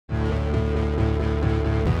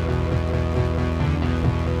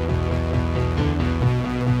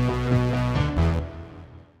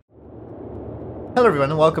Hello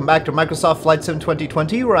everyone and welcome back to Microsoft Flight Sim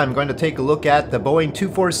 2020, where I'm going to take a look at the Boeing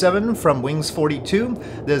 247 from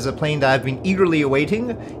Wings42. This is a plane that I've been eagerly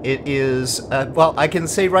awaiting. It is, well, I can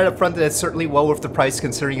say right up front that it's certainly well worth the price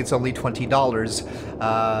considering it's only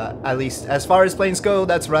 $20. At least as far as planes go,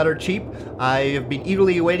 that's rather cheap. I've been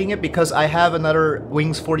eagerly awaiting it because I have another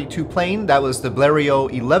Wings42 plane that was the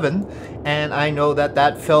Blériot 11, and I know that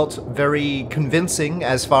that felt very convincing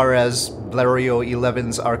as far as Blériot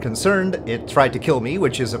 11s are concerned. It tried to kill me,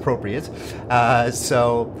 which is appropriate.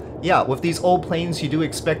 So yeah, with these old planes you do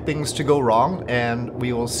expect things to go wrong, and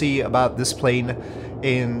we will see about this plane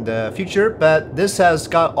in the future, but this has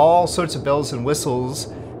got all sorts of bells and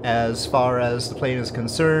whistles as far as the plane is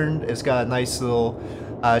concerned. It's got a nice little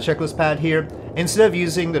checklist pad here. Instead of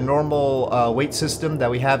using the normal weight system that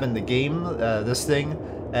we have in the game, this thing,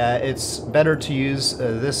 it's better to use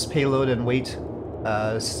this payload and weight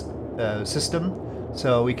system.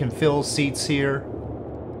 So we can fill seats here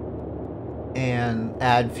and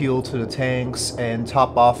add fuel to the tanks and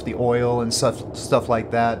top off the oil and stuff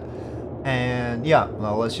like that. And yeah,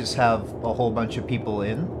 well, let's just have a whole bunch of people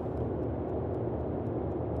in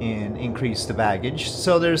and increase the baggage.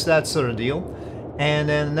 So there's that sort of deal. And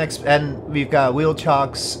then next, and we've got wheel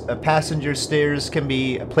chocks, passenger stairs can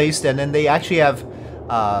be placed, and then they actually have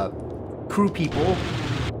crew people.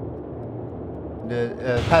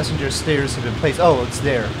 The passenger stairs have been placed. Oh, it's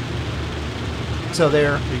there. So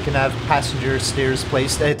there, you can have passenger stairs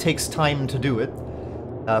placed. It takes time to do it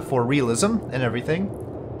for realism and everything.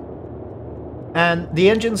 And the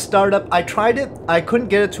engine startup, I tried it. I couldn't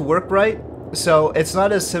get it to work right. So it's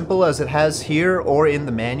not as simple as it has here or in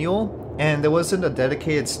the manual. And there wasn't a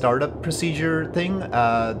dedicated startup procedure thing.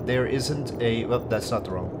 There isn't a... Well, that's not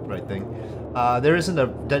the right thing. There isn't a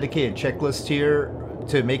dedicated checklist here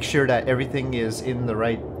to make sure that everything is in the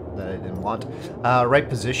right, that I didn't want, right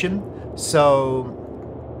position. So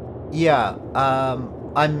yeah,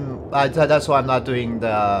 that's why I'm not doing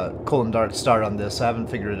the colon dart start on this. I haven't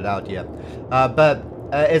figured it out yet. But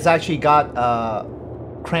it's actually got a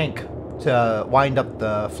crank to wind up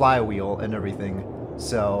the flywheel and everything.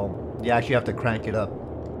 So you actually have to crank it up.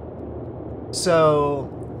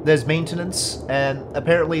 So there's maintenance, and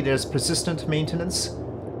apparently there's persistent maintenance.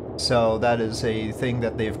 So that is a thing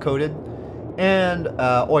that they've coded. And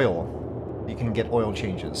oil. You can get oil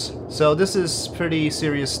changes. So this is pretty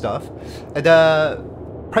serious stuff. The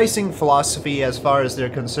pricing philosophy, as far as they're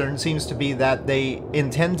concerned, seems to be that they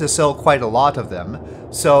intend to sell quite a lot of them.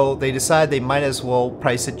 So they decide they might as well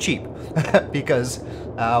price it cheap. Because,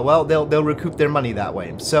 well, they'll recoup their money that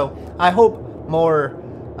way. So I hope more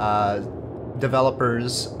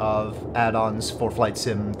developers of add-ons for Flight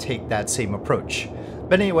Sim take that same approach.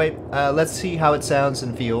 But anyway, let's see how it sounds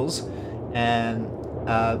and feels. And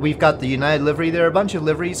we've got the United livery. There are a bunch of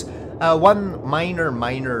liveries. One minor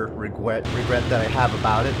regret that I have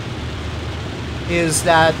about it is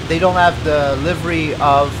that they don't have the livery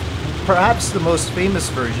of perhaps the most famous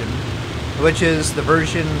version, which is the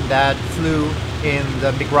version that flew in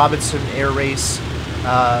the McRobinson Air Race.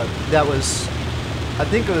 That was, I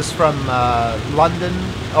think it was from London.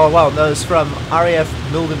 Oh, well, no, it was from RAF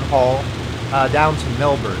Mildenhall down to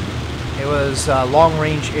Melbourne. It was a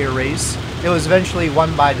long-range air race. It was eventually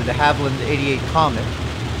won by the de Havilland 88 Comet,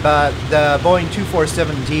 but the Boeing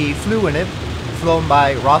 247D flew in it, flown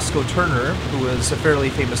by Roscoe Turner, who was a fairly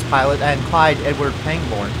famous pilot, and Clyde Edward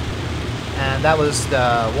Pangborn. And that was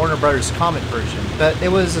the Warner Brothers Comet version, but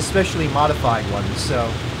it was a specially modified one.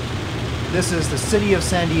 So this is the City of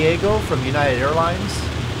San Diego from United Airlines.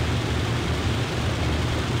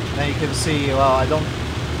 Now you can see, well,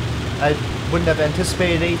 I wouldn't have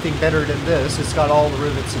anticipated anything better than this. It's got all the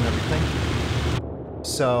rivets and everything.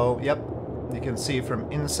 So, yep, you can see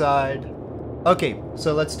from inside. Okay,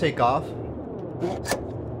 so let's take off.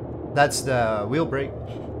 That's the wheel brake.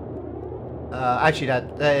 Actually,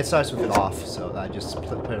 it starts with it off, so I just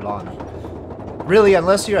put it on. Really,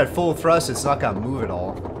 unless you're at full thrust, it's not gonna move at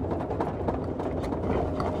all.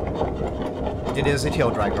 It is a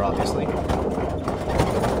tail dragger, obviously.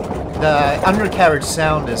 The undercarriage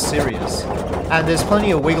sound is serious, and there's plenty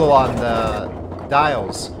of wiggle on the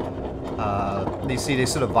dials. You see they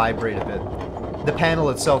sort of vibrate a bit. The panel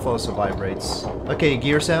itself also vibrates. Okay,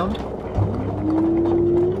 gear sound.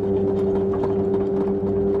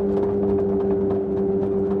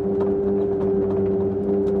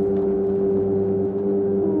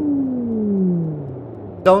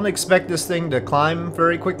 Don't expect this thing to climb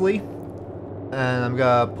very quickly. And I'm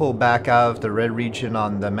gonna pull back out of the red region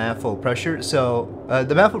on the manifold pressure. So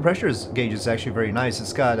the manifold pressure gauge is actually very nice.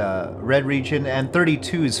 It's got a red region and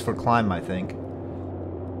 32s for climb, I think.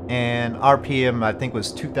 and RPM I think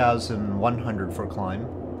was 2,100 for climb.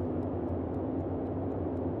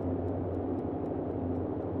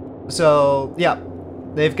 So yeah,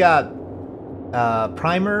 they've got a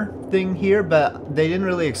primer thing here, but they didn't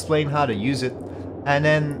really explain how to use it. And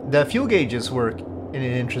then the fuel gauges work in an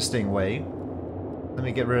interesting way. Let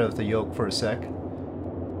me get rid of the yoke for a sec.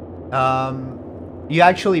 You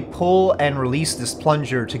actually pull and release this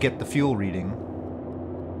plunger to get the fuel reading.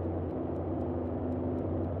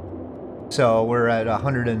 So we're at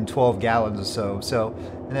 112 gallons or so.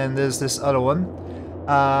 And then there's this other one.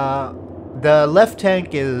 The left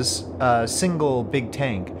tank is a single big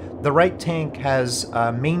tank. The right tank has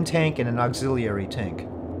a main tank and an auxiliary tank.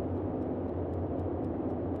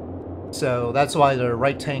 So that's why the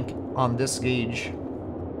right tank on this gauge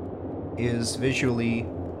is visually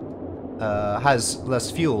has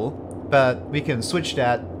less fuel, but we can switch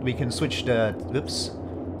that. We can switch the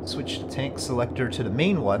switch the tank selector to the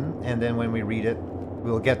main one, and then when we read it,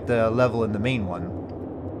 we'll get the level in the main one.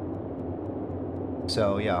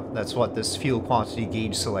 So yeah, that's what this fuel quantity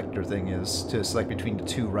gauge selector thing is, to select between the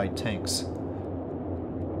two right tanks.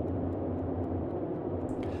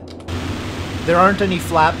 There aren't any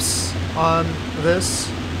flaps on this,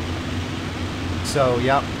 so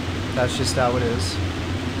yeah, that's just how it is.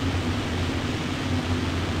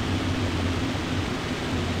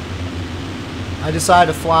 I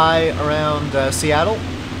decided to fly around Seattle.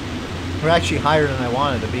 We're actually higher than I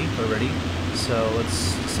wanted to be already, so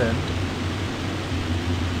let's descend.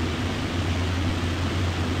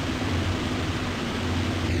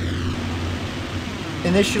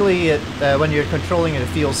 Initially, when you're controlling it, it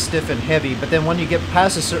feels stiff and heavy, but then when you get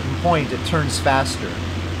past a certain point, it turns faster.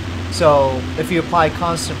 So if you apply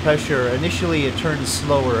constant pressure, initially it turns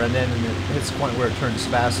slower, and then it hits a point where it turns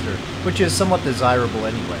faster, which is somewhat desirable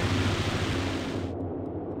anyway.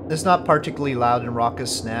 It's not particularly loud and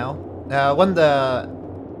raucous now. When the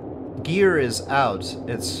gear is out,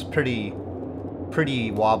 it's pretty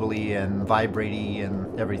wobbly and vibraty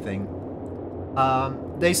and everything.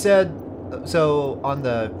 They said, so on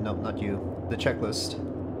the, no, not you, the checklist.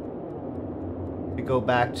 We go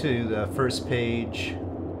back to the first page.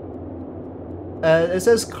 It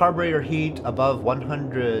says carburetor heat above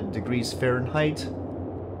 100 degrees Fahrenheit.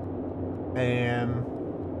 And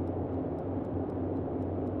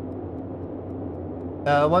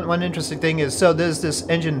one interesting thing is, so there's this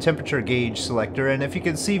engine temperature gauge selector, and if you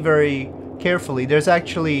can see very carefully, there's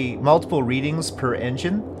actually multiple readings per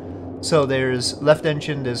engine. So there's left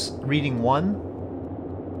engine is reading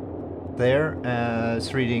 1 there,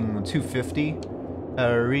 it's reading 250,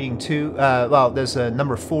 reading 2, well, there's a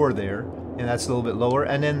number 4 there, and that's a little bit lower,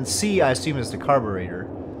 and then C I assume is the carburetor,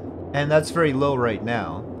 and that's very low right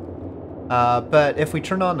now. But if we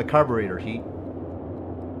turn on the carburetor heat,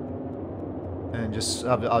 and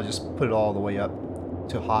I'll just put it all the way up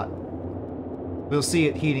to hot, we'll see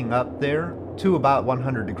it heating up there to about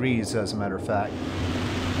 100 degrees, as a matter of fact.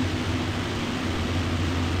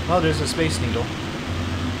 Oh, there's a Space Needle.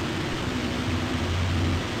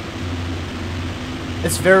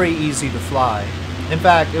 It's very easy to fly. In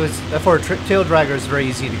fact, it was for a tail dragger, it's very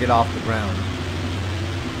easy to get off the ground,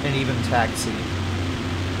 and even taxi.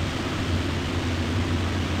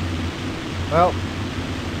 Well,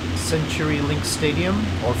 CenturyLink Stadium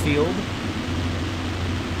or field.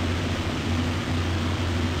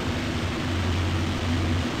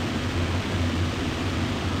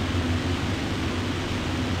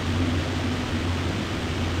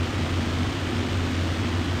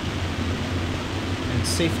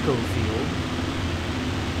 Safeco field.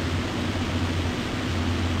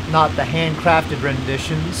 Not the handcrafted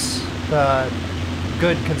renditions, but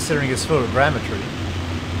good considering its photogrammetry.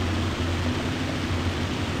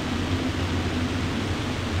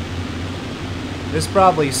 There's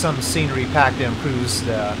probably some scenery packed to improve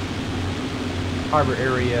the harbor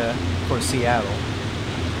area for Seattle.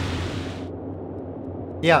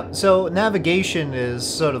 Yeah, so navigation is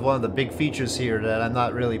sort of one of the big features here that I'm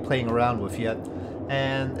not really playing around with yet.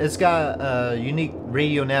 And it's got a unique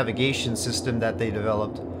radio navigation system that they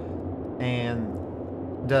developed. And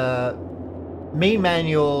the main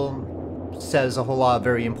manual says a whole lot of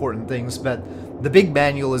very important things, but the big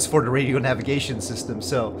manual is for the radio navigation system,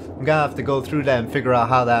 so I'm gonna have to go through that and figure out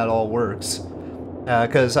how that all works.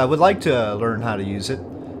 Because I would like to learn how to use it.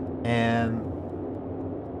 And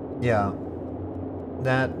yeah,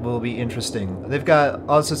 that will be interesting. They've got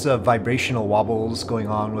all sorts of vibrational wobbles going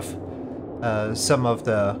on with some of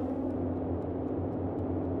the...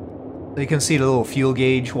 You can see the little fuel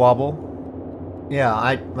gauge wobble.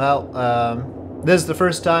 Yeah, this is the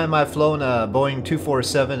first time I've flown a Boeing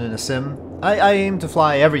 247 in a sim. I aim to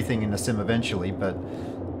fly everything in a sim eventually, but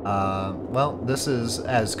Well, this is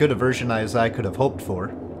as good a version as I could have hoped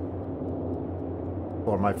for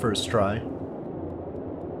my first try.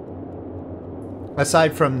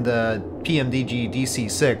 Aside from the PMDG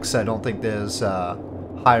DC-6, I don't think there's a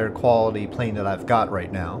higher quality plane that I've got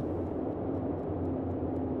right now.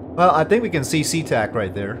 Well, I think we can see SeaTac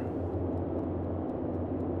right there.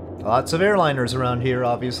 Lots of airliners around here,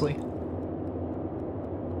 obviously.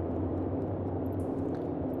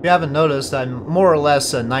 If you haven't noticed, I'm more or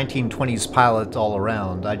less a 1920s pilot all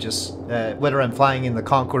around. I just, whether I'm flying in the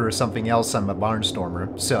Concorde or something else, I'm a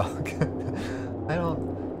barnstormer. So, I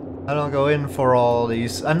don't go in for all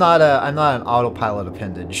these. I'm not an autopilot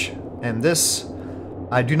appendage, and this,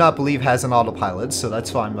 I do not believe has an autopilot, so that's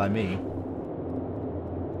fine by me.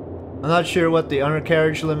 I'm not sure what the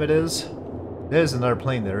undercarriage limit is. There's another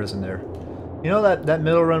plane there, isn't there? You know that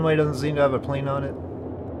middle runway doesn't seem to have a plane on it.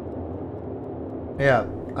 Yeah.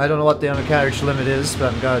 I don't know what the undercarriage limit is,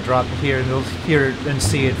 but I'm gonna drop it here and you'll hear and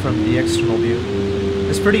see it from the external view.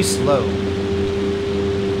 It's pretty slow.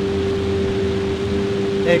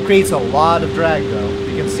 It creates a lot of drag though.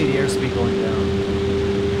 You can see the airspeed going down.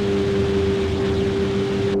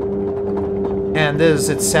 And this is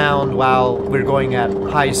its sound while we're going at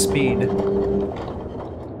high speed.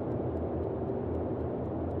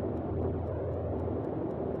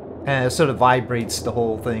 And it sort of vibrates the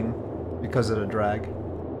whole thing because of the drag.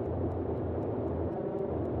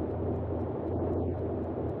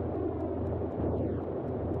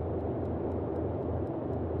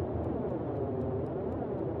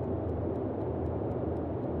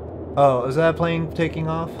 Oh, is that plane taking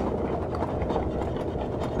off? I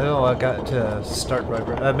don't know, I got to start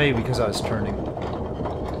right, maybe because I was turning.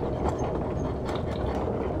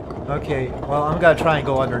 Okay, well I'm gonna try and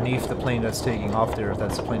go underneath the plane that's taking off there, if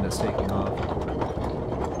that's the plane that's taking off.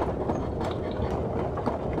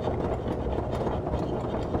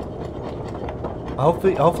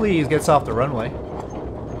 Hopefully he gets off the runway.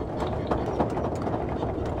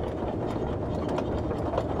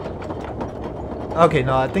 Okay,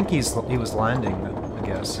 no, I think he was landing, I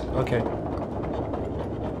guess. Okay.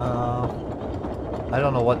 I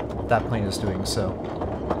don't know what that plane is doing, so...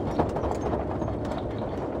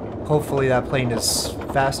 Hopefully that plane is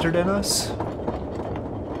faster than us.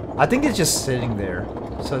 I think it's just sitting there,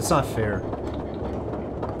 so it's not fair.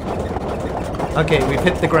 Okay, we've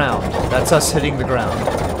hit the ground. That's us hitting the ground.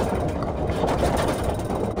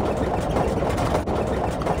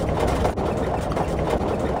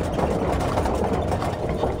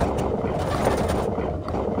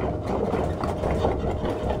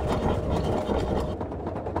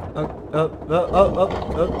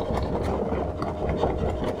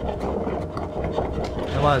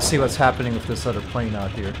 I want to see what's happening with this other plane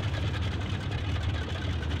out here.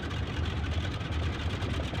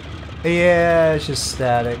 Yeah, it's just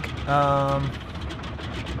static.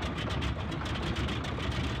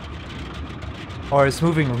 Or it's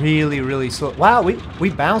moving really, really slow. Wow, we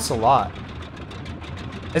bounce a lot.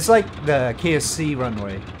 It's like the KSC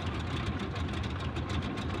runway.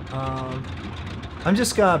 I'm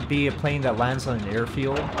just gonna be a plane that lands on an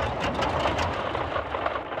airfield.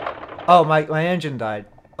 Oh, my engine died.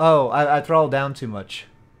 Oh, I throttled down too much.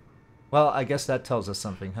 Well, I guess that tells us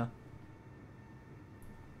something, huh?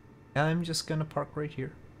 I'm just gonna park right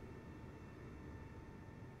here.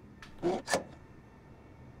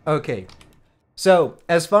 Okay. So,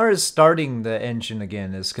 as far as starting the engine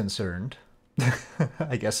again is concerned,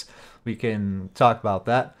 I guess we can talk about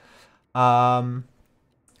that.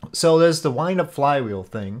 So there's the wind-up flywheel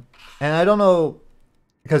thing, and I don't know,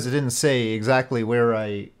 because it didn't say exactly where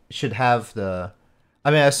I should have the... I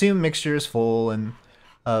mean, I assume mixture is full, and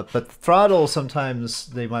but throttle, sometimes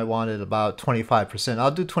they might want it about 25%. I'll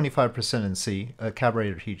do 25% and see.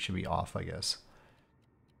 Carburetor heat should be off, I guess.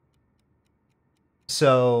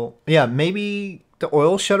 So, yeah, maybe the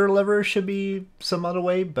oil shutter lever should be some other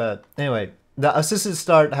way, but anyway. The assisted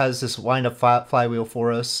start has this wind-up flywheel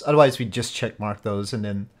for us. Otherwise, we just check mark those, and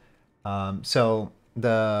then so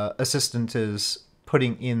the assistant is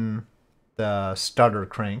putting in the starter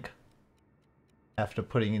crank after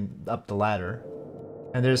putting in up the ladder,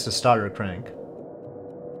 and there's the starter crank.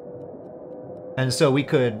 And so we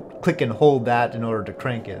could click and hold that in order to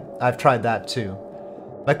crank it. I've tried that too.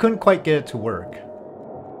 I couldn't quite get it to work.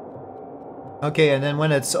 Okay, and then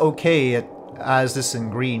when it's okay, it has this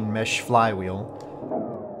in green mesh flywheel,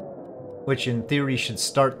 which in theory should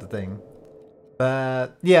start the thing.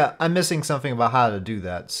 But yeah, I'm missing something about how to do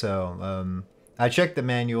that. So I checked the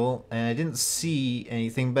manual and I didn't see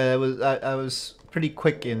anything, but I was pretty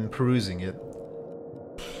quick in perusing it.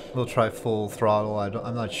 We'll try full throttle.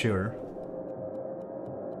 I'm not sure.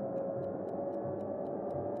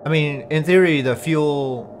 I mean, in theory, the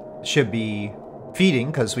fuel should be feeding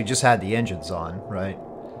because we just had the engines on, right?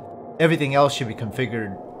 Everything else should be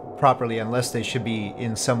configured properly unless they should be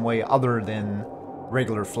in some way other than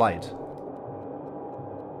regular flight.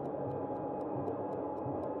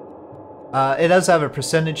 It does have a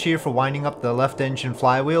percentage here for winding up the left engine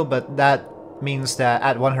flywheel, but that means that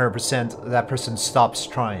at 100% that person stops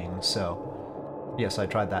trying, so yes, I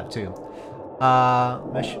tried that too.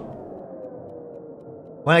 Mesh.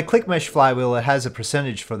 When I click mesh flywheel, it has a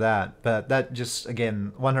percentage for that, but that just,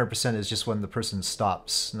 again, 100% is just when the person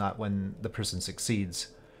stops, not when the person succeeds.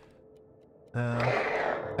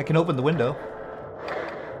 I can open the window.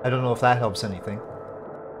 I don't know if that helps anything.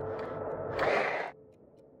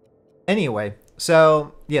 Anyway,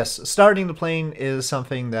 so yes, starting the plane is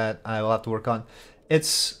something that I will have to work on.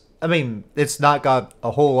 I mean, it's not got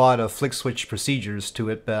a whole lot of flick switch procedures to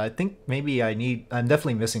it, but I think maybe I'm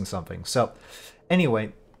definitely missing something. So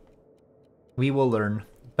anyway, we will learn.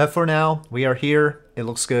 But for now, we are here. It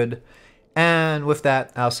looks good. And with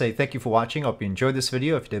that, I'll say thank you for watching. I hope you enjoyed this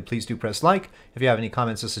video. If you did, please do press like. If you have any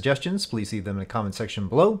comments or suggestions, please leave them in the comment section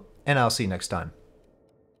below. And I'll see you next time.